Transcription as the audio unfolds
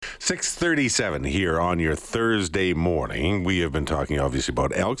6:37 here on your Thursday morning. We have been talking obviously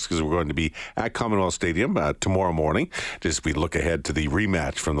about Elks because we're going to be at Commonwealth Stadium tomorrow morning. Just we look ahead to the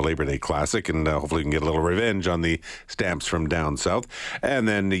rematch from the Labor Day Classic, and hopefully we can get a little revenge on the Stamps from down south. And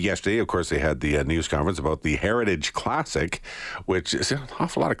then yesterday, of course, they had the news conference about the Heritage Classic, which is an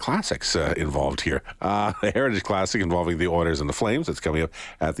awful lot of classics involved here. The Heritage Classic involving the Oilers and the Flames. That's coming up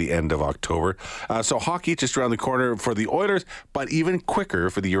at the end of October. So hockey just around the corner for the Oilers, but even quicker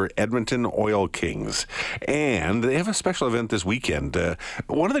for your Edmonton Oil Kings. And they have a special event this weekend.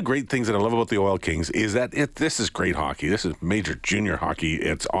 One of the great things that I love about the Oil Kings is that this is great hockey. This is major junior hockey.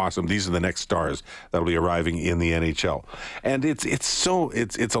 It's awesome. These are the next stars that will be arriving in the NHL. And it's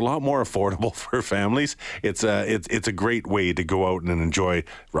a lot more affordable for families. It's a great way to go out and enjoy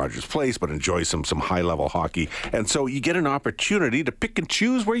Rogers Place, but enjoy some high-level hockey. And so you get an opportunity to pick and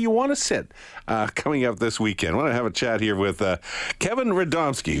choose where you want to sit coming up this weekend. I want to have a chat here with Kevin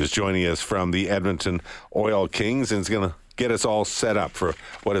Radomski, who's joining us from the Edmonton Oil Kings, and is going to get us all set up for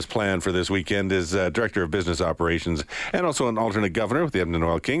what is planned for this weekend. Is Director of Business Operations and also an alternate governor with the Edmonton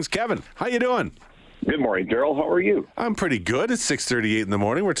Oil Kings. Kevin, how you doing? Good morning, Daryl. How are you? I'm pretty good. It's 6:38 in the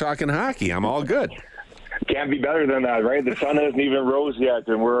morning. We're talking hockey. I'm all good. Can't be better than that, right? The sun hasn't even rose yet,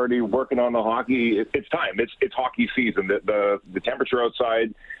 and we're already working on the hockey. It's time. It's hockey season. The temperature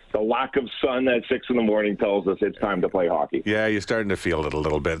outside, the lack of sun at 6 in the morning tells us it's time to play hockey. Yeah, you're starting to feel it a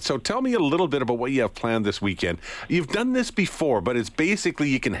little bit. So tell me a little bit about what you have planned this weekend. You've done this before, but it's basically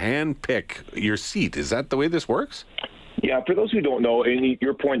you can hand pick your seat. Is that the way this works? Yeah, for those who don't know, and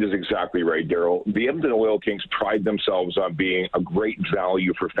your point is exactly right, Daryl. The Edmonton Oil Kings pride themselves on being a great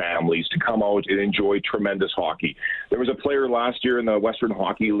value for families to come out and enjoy tremendous hockey. There was a player last year in the Western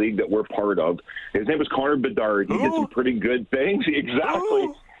Hockey League that we're part of. His name was Connor Bedard. He did some pretty good things. Exactly.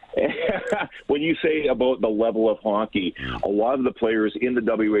 When you say about the level of hockey, a lot of the players in the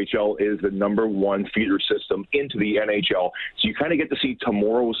WHL is the number one feeder system into the NHL. So you kind of get to see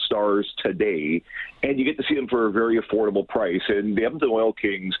tomorrow's stars today, and you get to see them for a very affordable price. And the Edmonton Oil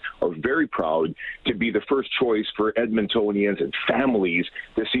Kings are very proud to be the first choice for Edmontonians and families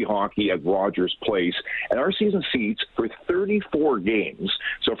to see hockey at Rogers Place. And our season seats for 34 games,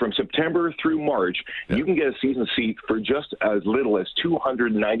 so from September through March, you can get a season seat for just as little as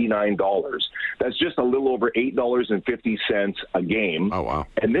 $299. That's just a little over $8.50 a game. Oh, wow.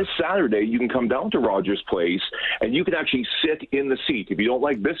 And this Saturday, you can come down to Rogers Place, and you can actually sit in the seat. If you don't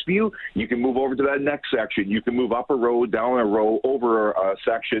like this view, you can move over to that next section. You can move up a row, down a row, over a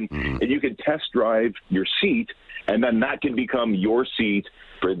section, and you can test drive your seat, and then that can become your seat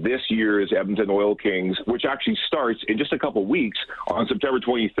for this year's Edmonton Oil Kings, which actually starts in just a couple weeks. On September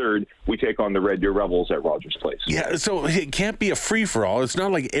 23rd, we take on the Red Deer Rebels at Rogers Place. Yeah, so it can't be a free-for-all. It's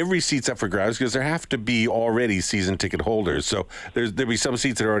not like every seat's up for grabs because there have to be already season ticket holders. So there'll be some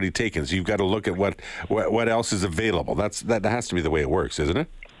seats that are already taken. So you've got to look at what else is available. That has to be the way it works, isn't it?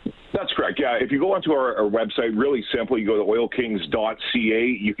 That's correct. Yeah, if you go onto our website, really simple, you go to oilkings.ca.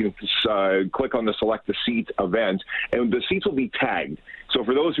 You can click on the Select the Seat event, and the seats will be tagged. So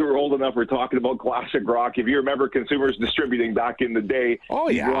for those who are old enough, we're talking about classic rock. If you remember Consumers Distributing back in the day,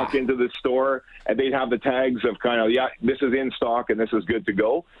 you walk into the store and they'd have the tags of kind of, this is in stock and this is good to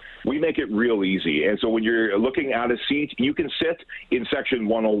go. We make it real easy. And so when you're looking at a seat, you can sit in section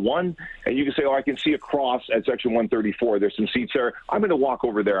 101 and you can say, I can see across at section 134. There's some seats there. I'm going to walk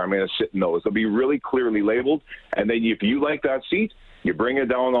over there. I'm going to sit in those. They'll be really clearly labeled. And then if you like that seat, you bring it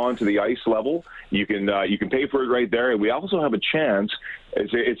down onto the ice level. You can pay for it right there. And we also have a chance.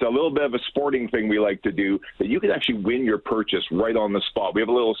 It's a little bit of a sporting thing we like to do, that you can actually win your purchase right on the spot. We have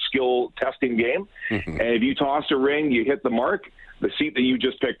a little skill testing game. And if you toss a ring, you hit the mark, the seat that you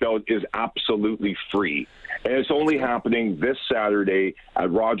just picked out is absolutely free. And it's only happening this Saturday at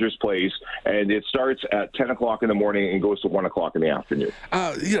Rogers Place, and it starts at 10 o'clock in the morning and goes to 1 o'clock in the afternoon.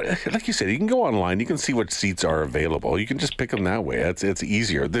 Like you said, you can go online. You can see what seats are available. You can just pick them that way. It's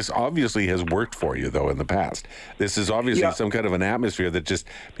easier. This obviously has worked for you, though, in the past. This is obviously some kind of an atmosphere that just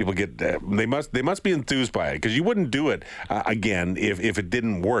people get, they must be enthused by it, because you wouldn't do it again if it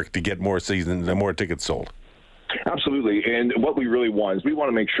didn't work to get more tickets sold. Absolutely. And what we really want is we want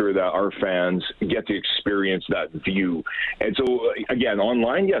to make sure that our fans get to experience that view. And so, again,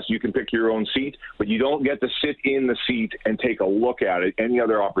 online, yes, you can pick your own seat, but you don't get to sit in the seat and take a look at it any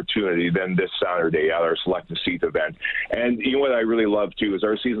other opportunity than this Saturday at our Select a Seat event. And you know what I really love, too, is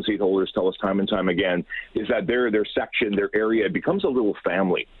our season seat holders tell us time and time again, is that their section, their area, it becomes a little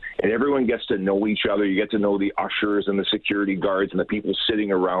family. And everyone gets to know each other. You get to know the ushers and the security guards and the people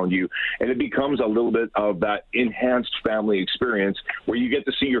sitting around you. And it becomes a little bit of that enhanced family experience where you get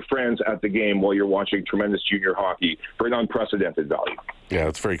to see your friends at the game while you're watching tremendous junior hockey for an unprecedented value. Yeah,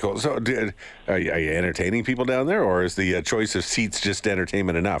 it's very cool. So, are you entertaining people down there, or is the choice of seats just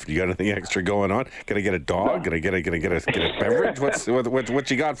entertainment enough? Do you got anything extra going on? Can I get a dog? Can I get a beverage? What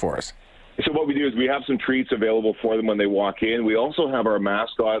you got for us? So what we do is we have some treats available for them when they walk in. We also have our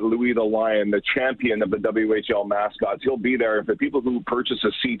mascot, Louis the Lion, the champion of the WHL mascots. He'll be there. For people who purchase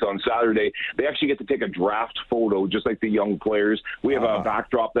a seat on Saturday, they actually get to take a draft photo, just like the young players. We have a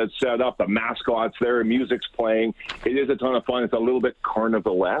backdrop that's set up. The mascot's there. Music's playing. It is a ton of fun. It's a little bit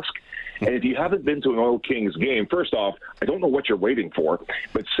carnivalesque. And if you haven't been to an Oil Kings game, first off, I don't know what you're waiting for.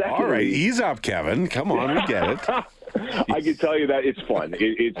 But secondly... All right, ease up, Kevin. Come on, we get it. I can tell you that it's fun.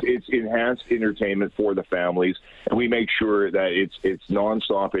 It's enhanced entertainment for the families, and we make sure that it's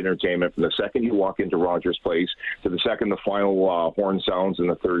nonstop entertainment from the second you walk into Rogers Place to the second the final horn sounds in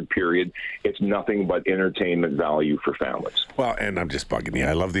the third period. It's nothing but entertainment value for families. Well, and I'm just bugging you.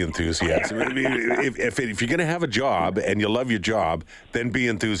 I love the enthusiasm. if you're going to have a job and you love your job, then be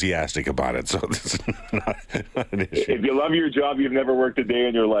enthusiastic about it. So this is not an issue. If you love your job, you've never worked a day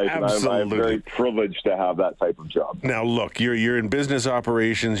in your life. Absolutely. And I'm very privileged to have that type of job. Now, look, you're in business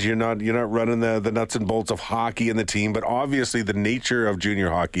operations. You're not running the nuts and bolts of hockey in the team, but obviously the nature of junior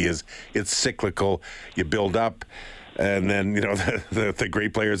hockey is it's cyclical. You build up, and then the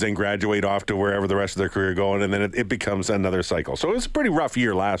great players then graduate off to wherever the rest of their career going, and then it becomes another cycle. So it was a pretty rough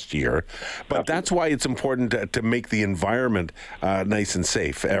year last year, but that's why it's important to make the environment nice and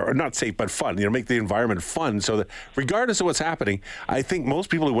safe, or not safe but fun. Make the environment fun, so that regardless of what's happening, I think most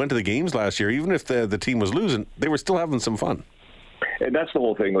people who went to the games last year, even if the team was losing, they were still having some fun. And that's the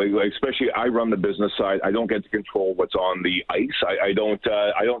whole thing. Like especially, I run the business side. I don't get to control what's on the ice. I don't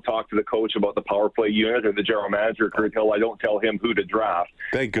talk to the coach about the power play unit or the general manager, Kurt Hill. I don't tell him who to draft.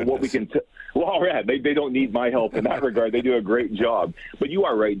 Thank goodness. What we can they don't need my help in that regard. They do a great job. But you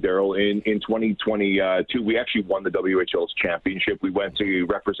are right, Daryl. In 2022, we actually won the WHL's championship. We went to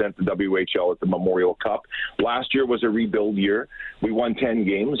represent the WHL at the Memorial Cup. Last year was a rebuild year. We won 10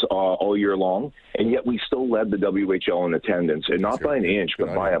 games all year long, and yet we still led the WHL in attendance, and not by an inch,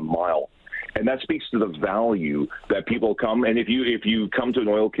 but by a mile. And that speaks to the value that people come. And if you come to an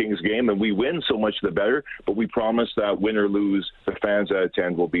Oil Kings game and we win, so much the better. But we promise that win or lose, the fans that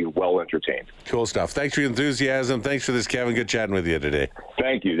attend will be well entertained. Cool stuff. Thanks for your enthusiasm. Thanks for this, Kevin. Good chatting with you today.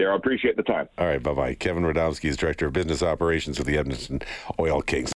 Thank you, Darryl. I appreciate the time. All right, bye-bye. Kevin Radowski is Director of Business Operations with the Edmonton Oil Kings.